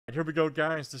Here we go,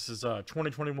 guys. This is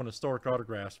 2021 Historic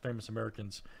Autographs, Famous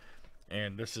Americans.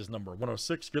 And this is number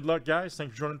 106. Good luck, guys.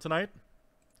 Thanks for joining tonight.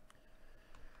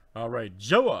 All right,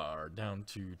 Joe R. down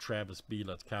to Travis B.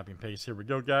 Let's copy and paste. Here we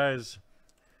go, guys.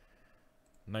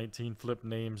 19 flip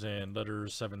names and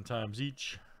letters 7 times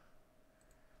each.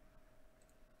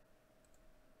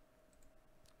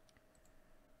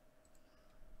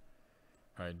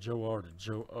 All right, Joe R. to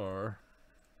Joe R.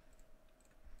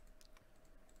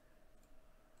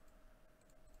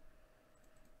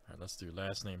 All right, let's do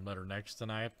last name letter next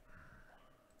tonight.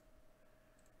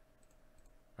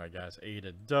 All right, guys, A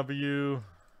to W. All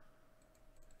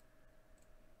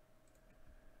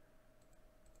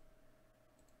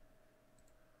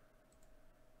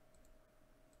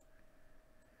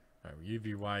right,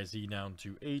 UVYZ down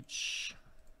to H.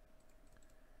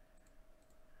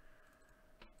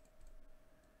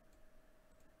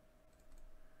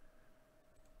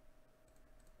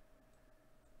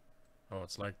 Oh,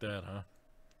 it's like that, huh?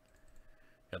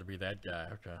 Gotta be that guy,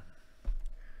 okay.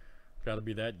 Gotta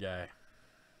be that guy.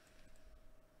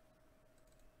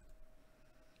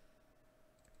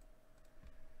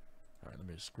 Alright, let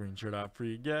me screenshot out for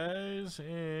you guys,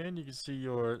 and you can see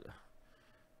your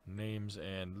names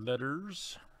and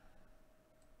letters.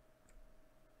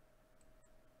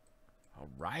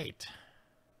 Alright.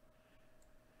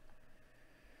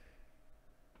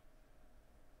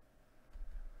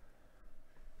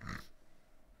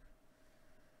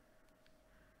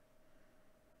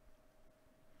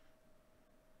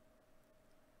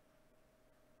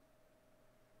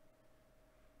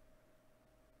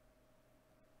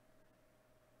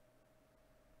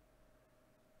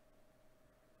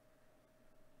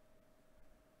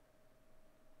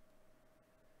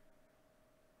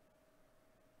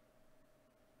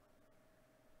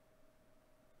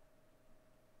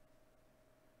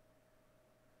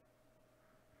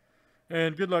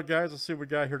 And good luck, guys. Let's see what we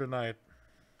got here tonight.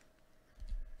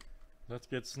 Let's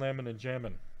get slamming and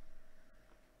jamming.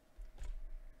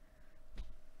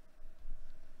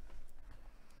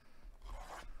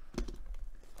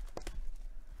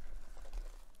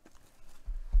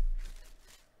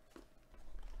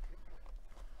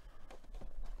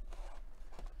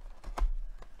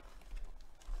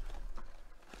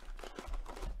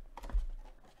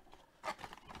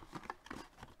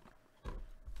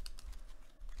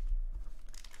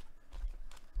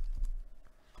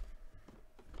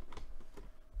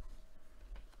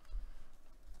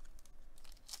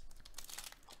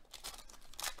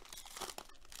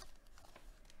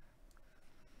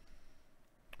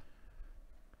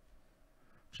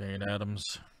 Jane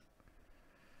Addams,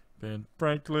 Ben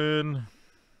Franklin.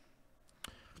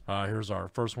 Here's our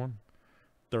first one,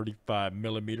 35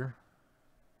 millimeter.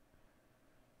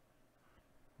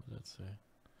 What does that say?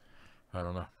 I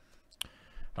don't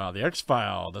know. The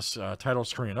X-File, this title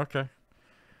screen. Okay.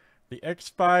 The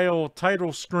X-File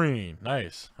title screen.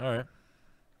 Nice. All right.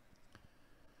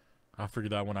 I'll figure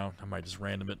that one out. I might just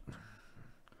random it.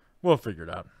 We'll figure it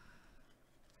out.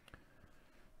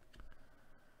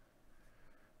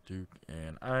 Duke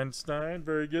and Einstein,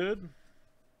 very good.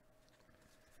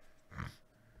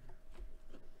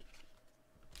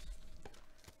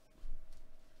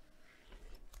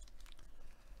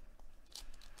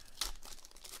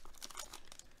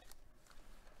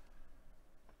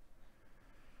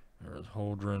 There's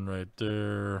Holdren right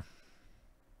there.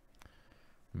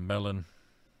 Mellon,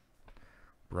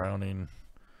 Browning.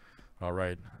 All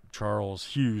right, Charles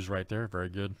Hughes right there, very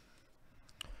good.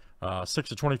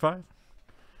 6 of 25.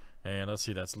 And let's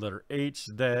see, that's letter H.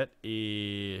 That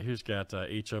is, who's got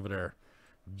H over there?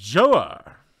 Joe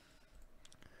R.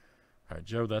 All right,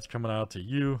 Joe, that's coming out to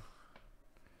you.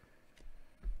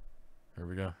 Here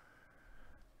we go.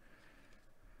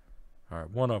 All right,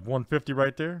 1 of 150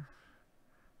 right there.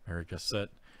 Mary Cassette.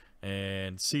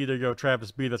 And C, there you go,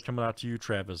 Travis B. That's coming out to you,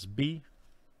 Travis B.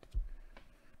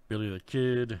 Billy the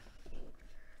Kid.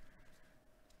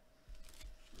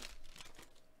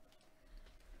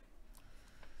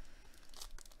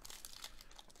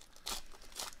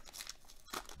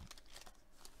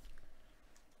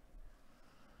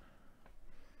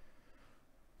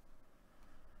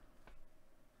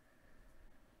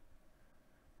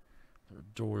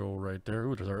 Doyle right there.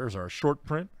 Ooh, there's our short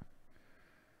print.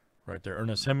 Right there,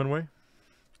 Ernest Hemingway.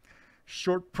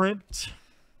 Short print.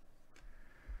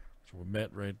 So we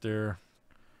met right there.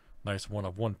 Nice 1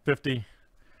 of 150.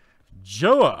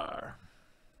 Joe R.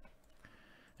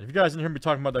 If you guys didn't hear me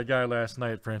talking about that guy last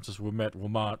night, Francis Wilmot,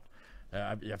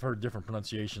 I've heard different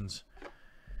pronunciations.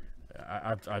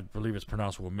 I believe it's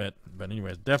pronounced Wilmette. But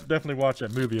anyways, definitely watch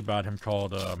that movie about him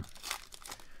called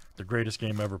The Greatest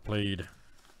Game Ever Played.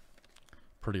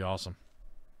 Pretty awesome.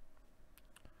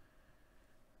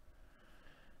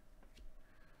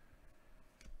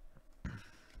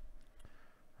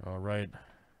 All right.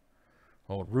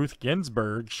 Old Ruth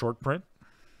Ginsburg, short print.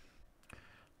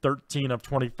 13 of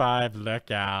 25, look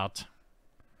out.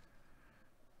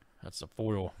 That's the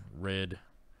foil red.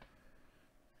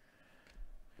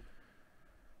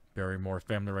 Barrymore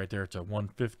family right there. It's a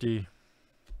 150.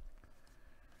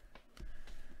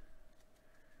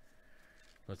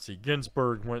 Let's see.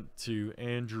 Ginsburg went to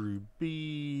Andrew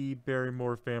B.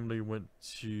 Barrymore family went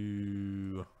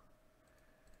to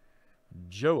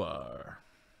Joe R.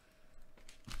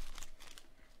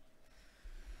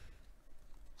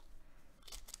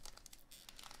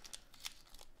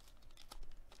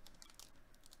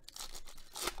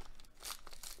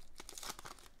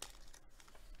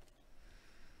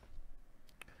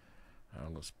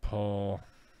 Alice Paul.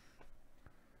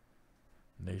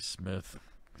 Naismith.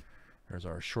 There's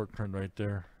our short print right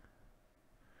there.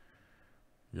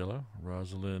 Yellow.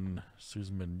 Rosalind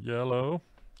Susan yellow.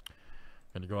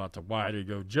 Gonna go out to Y. There you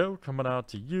go, Joe. Coming out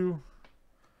to you.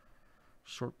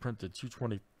 Short print to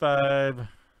 225.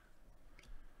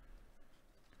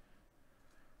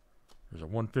 There's a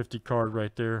 150 card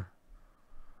right there.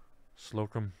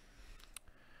 Slocum.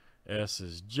 S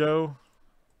is Joe.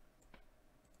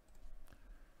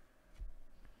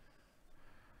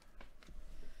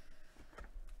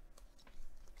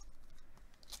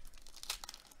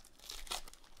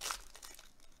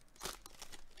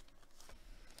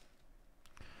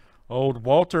 Old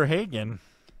Walter Hagen.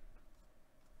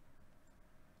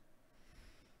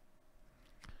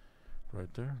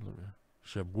 Right there.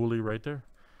 Sheb right there.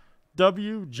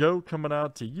 W. Joe coming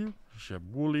out to you.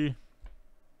 Sheb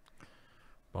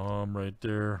Bomb right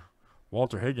there.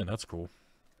 Walter Hagen. That's cool.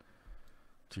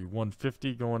 To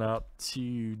 150 going out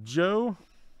to Joe.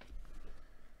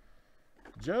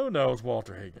 Joe knows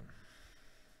Walter Hagen.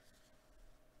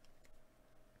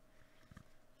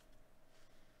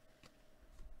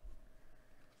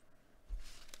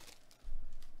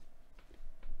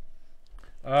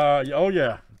 Oh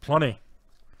yeah, plenty.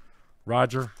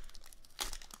 Roger,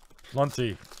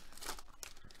 plenty.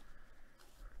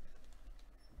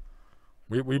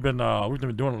 We've been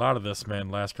doing a lot of this, man.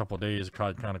 Last couple of days,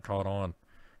 kind of caught on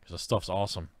because the stuff's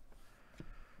awesome.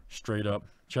 Straight up,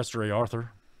 Chester A.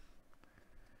 Arthur.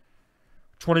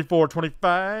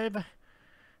 24-25,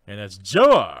 and that's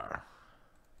Joe R.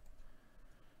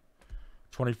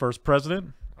 21st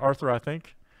president, Arthur. I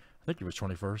think he was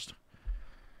 21st.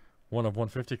 1 of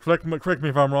 150. Correct me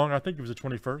if I'm wrong. I think it was the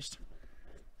 21st.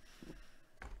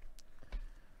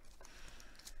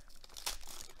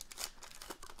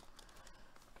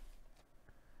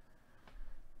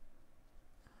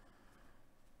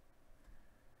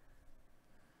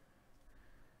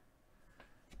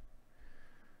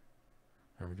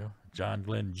 There we go. John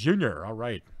Glenn Jr. All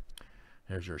right.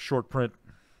 There's your short print.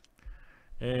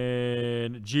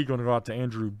 And G going to go out to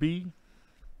Andrew B.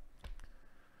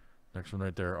 Next one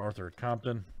right there, Arthur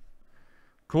Compton.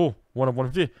 Cool. 1 of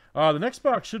 150. The next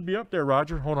box should be up there,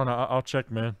 Roger. Hold on, I'll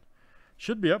check, man.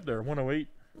 Should be up there, 108.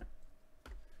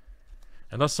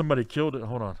 Unless somebody killed it.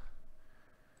 Hold on.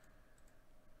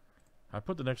 I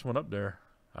put the next one up there,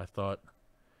 I thought.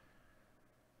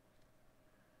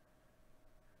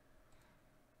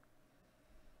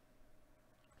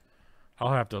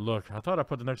 I'll have to look. I thought I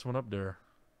put the next one up there.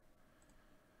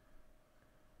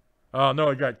 Oh, no,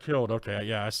 it got killed. Okay,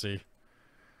 yeah, I see.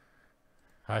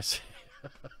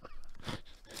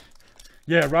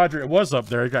 Yeah, Roger, it was up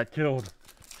there. It got killed.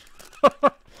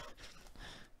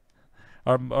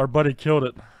 Our buddy killed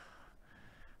it.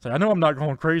 So I know I'm not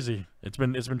going crazy. It's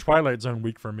been Twilight Zone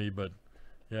week for me, but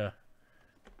yeah.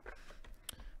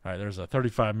 All right, there's a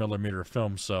 35mm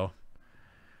film. So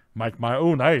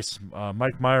oh, nice.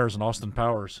 Mike Myers and Austin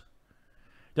Powers.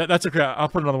 Yeah, that's okay. I'll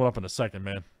put another one up in a second,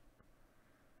 man.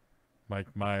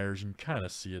 Mike Myers, you can kind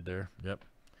of see it there. Yep.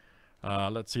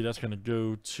 Let's see. That's going to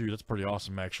go to... That's pretty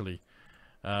awesome, actually.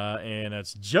 And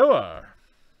that's Joa.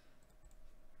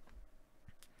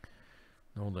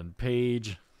 Nolan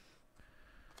Page.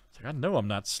 It's like, I know I'm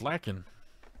not slacking.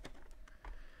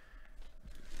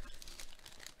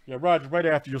 Yeah, Roger, right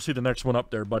after you'll see the next one up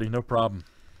there, buddy. No problem.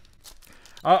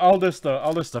 I'll list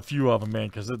a few of them, man,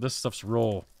 because this stuff's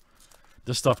raw.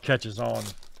 This stuff catches on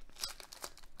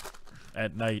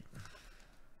at night.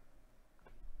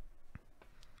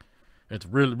 It's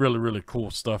really, really, really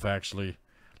cool stuff, actually.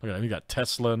 Look at that. You got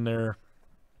Tesla in there.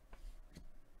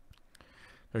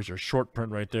 There's your short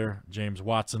print right there. James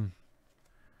Watson.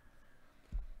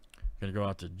 Gonna go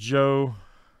out to Joe.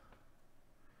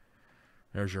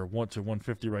 There's your 1 to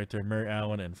 150 right there. Mary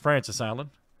Allen and Francis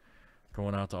Allen.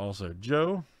 Going out to also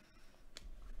Joe.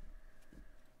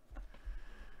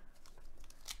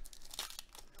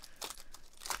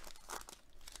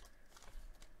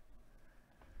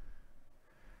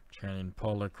 Canyon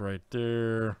Pollock right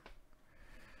there.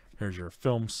 Here's your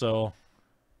film cell.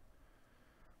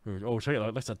 Ooh, oh, check it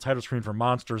out. That's a title screen for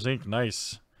Monsters Inc.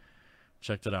 Nice.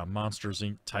 Check that out. Monsters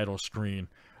Inc. title screen.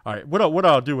 All right, what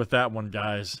I'll do with that one,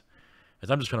 guys, is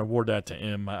I'm just going to award that to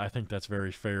M. I think that's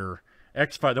very fair.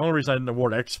 X-Files. The only reason I didn't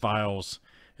award X-Files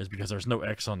is because there's no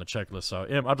X on the checklist. So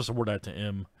M, I'll just award that to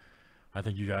M. I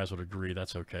think you guys would agree.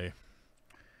 That's okay.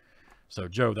 So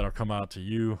Joe, that'll come out to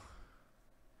you.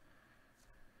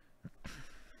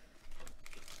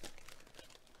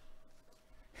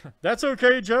 That's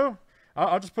okay, Joe.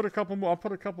 I'll just put a couple more. I'll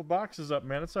put a couple boxes up,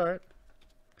 man. It's all right.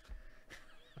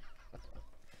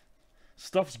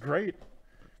 Stuff's great.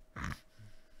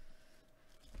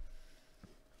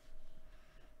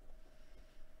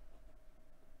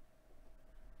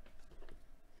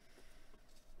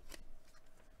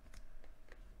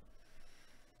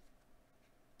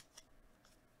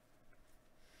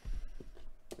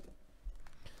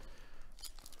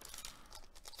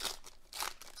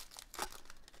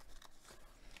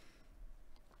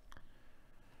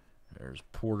 There's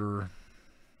Porter,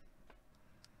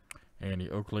 Andy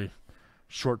Oakley,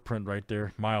 short print right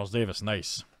there. Miles Davis,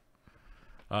 nice.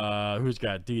 Who's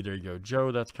got D? There you go,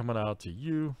 Joe. That's coming out to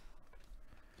you.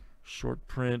 Short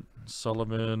print,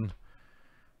 Sullivan.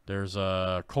 There's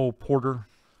Cole Porter,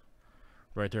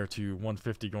 right there to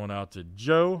 150, going out to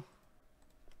Joe.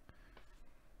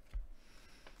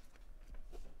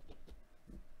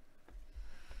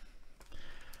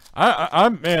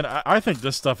 I think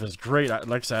this stuff is great. Like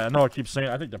I said, I know I keep saying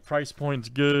I think the price point's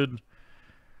good.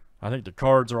 I think the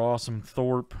cards are awesome.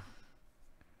 Thorpe.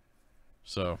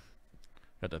 So,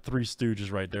 got the Three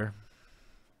Stooges right there.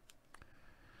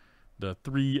 The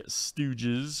Three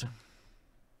Stooges.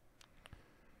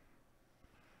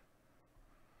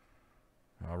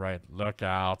 All right, look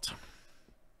out.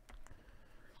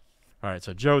 All right,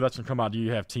 so Joe, that's going to come out. Do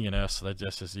you have TNS? So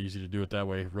that's just easy to do it that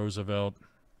way. Roosevelt.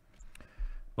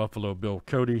 Buffalo Bill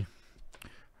Cody,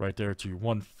 right there to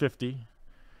 150.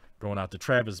 Going out to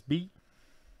Travis B.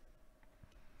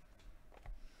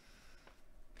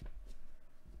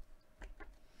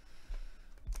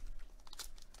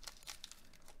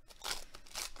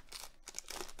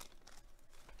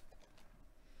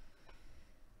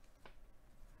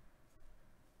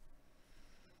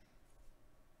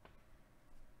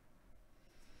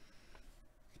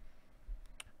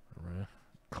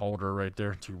 Calder right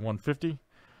there to 150.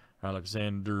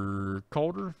 Alexander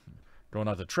Calder going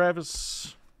out to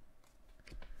Travis.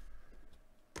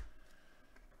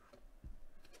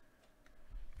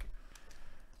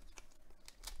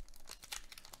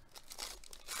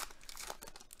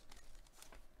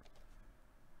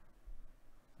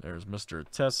 There's Mr.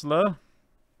 Tesla.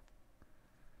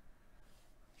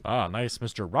 Ah, nice.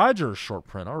 Mr. Rogers short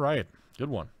print. All right. Good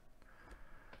one.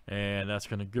 And that's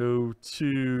going to go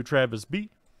to Travis B.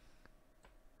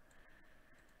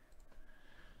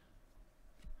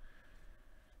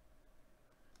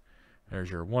 There's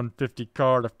your 150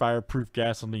 card, a fireproof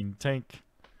gasoline tank.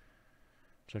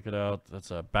 Check it out.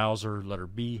 That's a Bowser, letter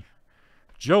B.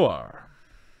 Joar.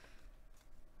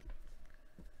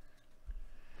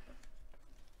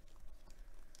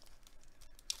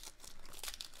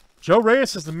 Joe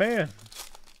Reyes is the man.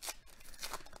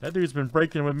 That dude's been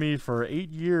breaking with me for 8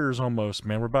 years almost,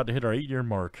 man. We're about to hit our 8-year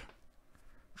mark.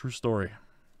 True story.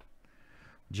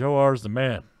 Joar's the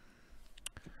man.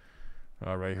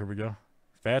 All right, here we go.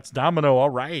 Fats Domino, all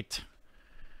right.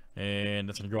 And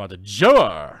that's going to go out to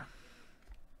Joar.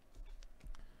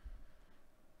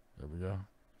 There we go.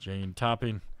 Jane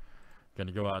Topping. Going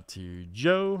to go out to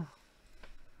Joe.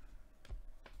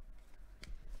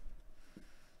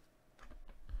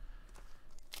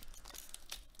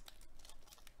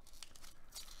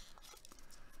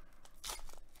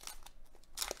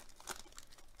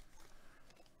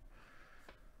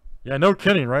 Yeah, no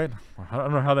kidding, right? I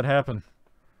don't know how that happened.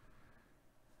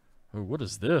 Oh, what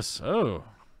is this? Oh.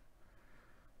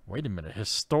 Wait a minute.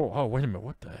 Oh, wait a minute.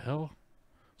 What the hell?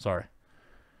 Sorry.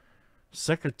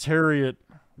 Secretariat.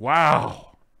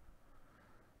 Wow.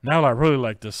 Now I really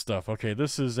like this stuff. Okay,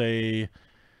 this is a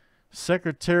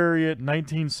Secretariat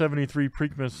 1973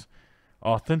 Preakness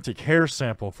authentic hair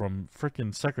sample from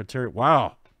freaking Secretariat.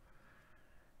 Wow.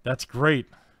 That's great.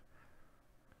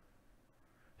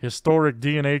 Historic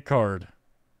DNA card.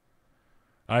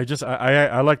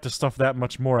 I like the stuff that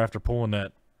much more after pulling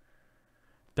that.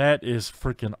 That is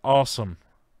freaking awesome.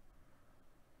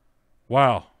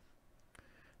 Wow.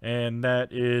 And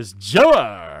that is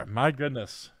Joar. My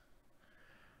goodness.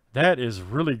 That is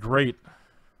really great.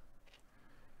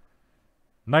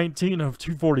 19 of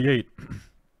 248.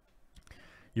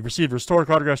 You've received a historic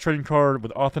autograph trading card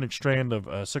with authentic strand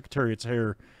of Secretariat's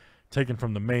hair taken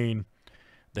from the main.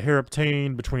 The hair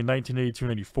obtained between 1982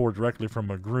 and 84 directly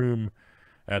from a groom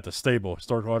at the stable.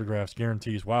 Historical autographs,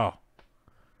 guarantees. Wow.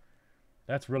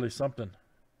 That's really something.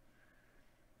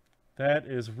 That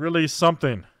is really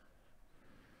something.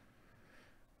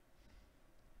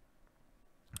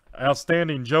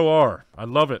 Outstanding, Joe R. I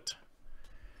love it.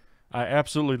 I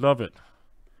absolutely love it.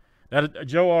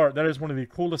 Joe R. That is one of the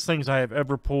coolest things I have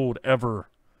ever pulled ever.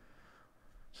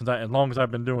 Since as long as we've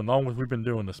been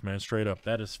doing this, man. Straight up,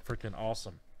 that is freaking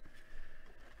awesome.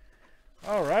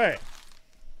 All right,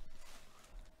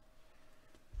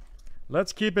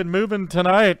 let's keep it moving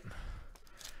tonight.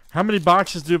 How many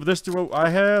boxes do I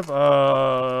have?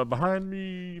 Behind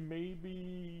me,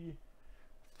 maybe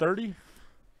 30.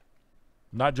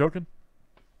 Not joking.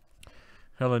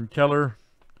 Helen Keller.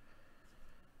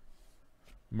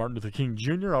 Martin Luther King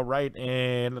Jr. All right,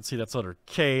 and let's see, that's letter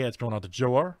K. That's going out to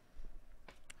Joe R.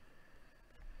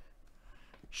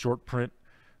 Short print.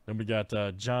 Then we got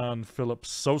John Philip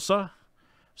Sousa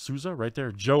right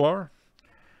there. Joe R.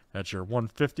 That's your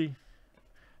 150.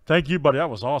 Thank you, buddy. That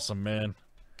was awesome, man.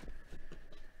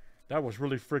 That was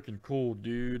really freaking cool,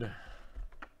 dude.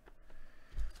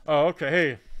 Oh, okay.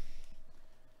 Hey,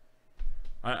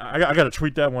 I got to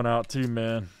tweet that one out too,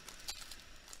 man.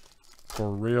 For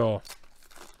real.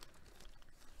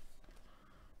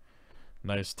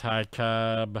 Nice tie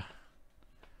cab.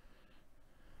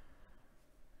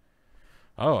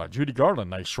 Oh, Judy Garland.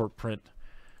 Nice short print.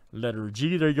 Letter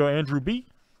G. There you go, Andrew B.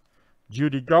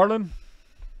 Judy Garland.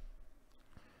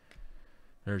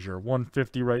 There's your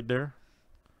 150 right there.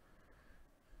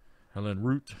 Helen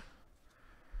Root.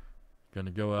 Going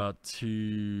to go out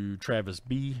to Travis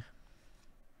B.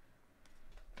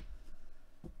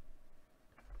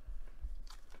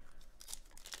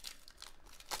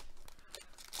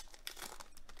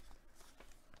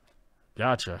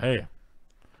 Gotcha. Hey,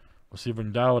 we'll see if we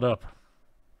can dial it up.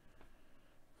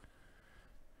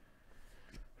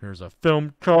 Here's a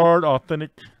film card,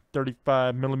 authentic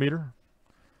 35 millimeter.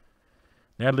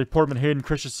 Natalie Portman, Hayden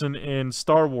Christensen in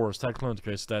Star Wars. Tag clones.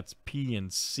 Okay, so that's P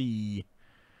and C.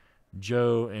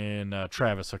 Joe and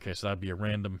Travis. Okay, so that'd be a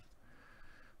random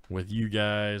with you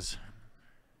guys.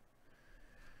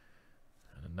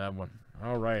 And that one.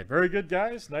 All right. Very good,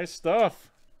 guys. Nice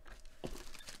stuff.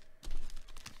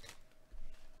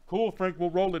 Cool, Frank.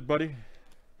 We'll roll it, buddy.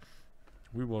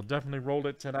 We will definitely roll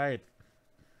it tonight.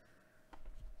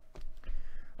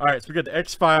 All right, so we got the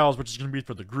X-Files, which is going to be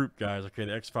for the group, guys. Okay,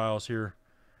 the X-Files here.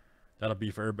 That'll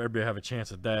be for everybody to have a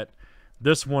chance at that.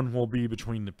 This one will be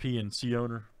between the P and C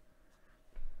owner.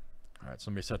 All right,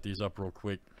 so let me set these up real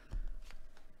quick.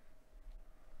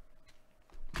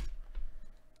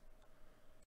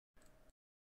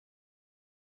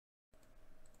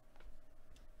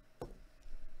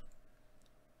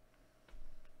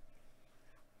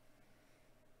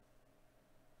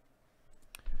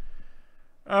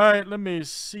 All right, let me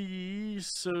see.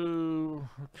 So,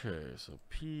 okay, so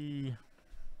P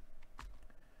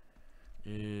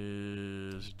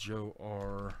is Joe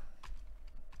R.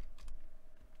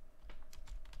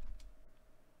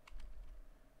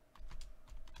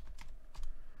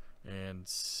 And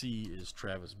C is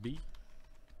Travis B.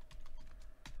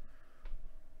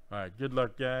 All right, good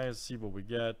luck, guys. See what we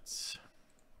got.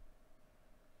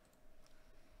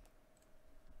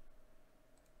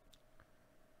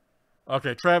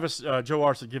 Okay, Travis, Joe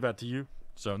R. said give that to you.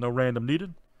 So no random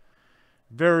needed.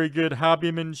 Very good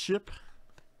hobbymanship.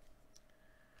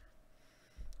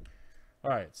 All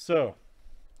right, so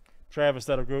Travis,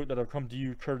 that'll come to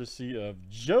you courtesy of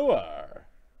Joe R.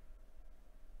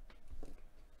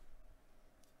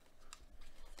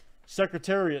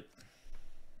 Secretariat.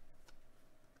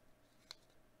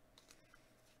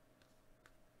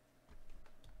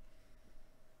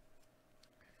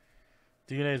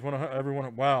 DNA is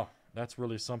everyone. Wow, that's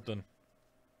really something.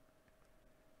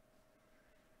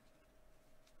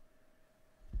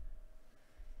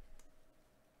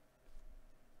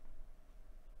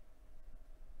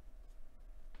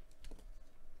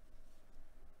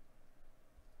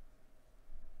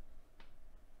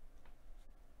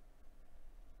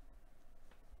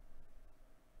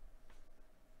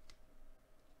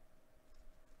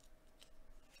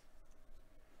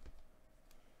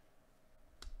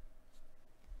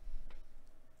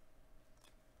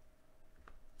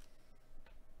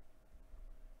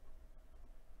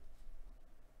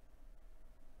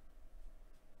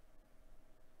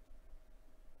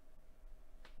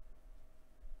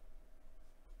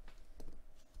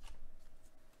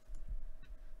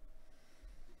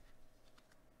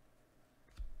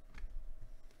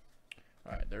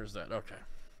 All right, there's that. Okay.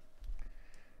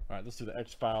 All right, let's do the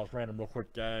X-Files random real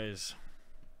quick, guys.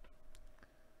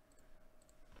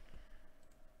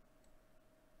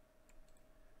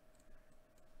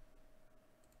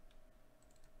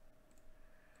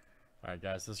 All right,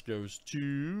 guys, this goes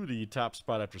to the top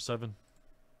spot after 7.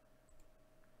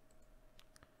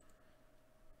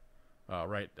 All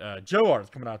right, Joe Art is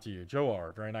coming out to you. Joe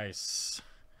Art, very nice.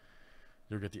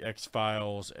 You'll get the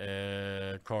X-Files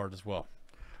card as well.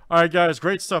 All right, guys,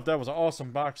 great stuff. That was an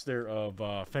awesome box there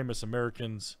of Famous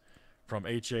Americans from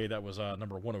HA. That was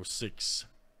number 106.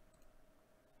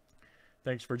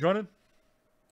 Thanks for joining.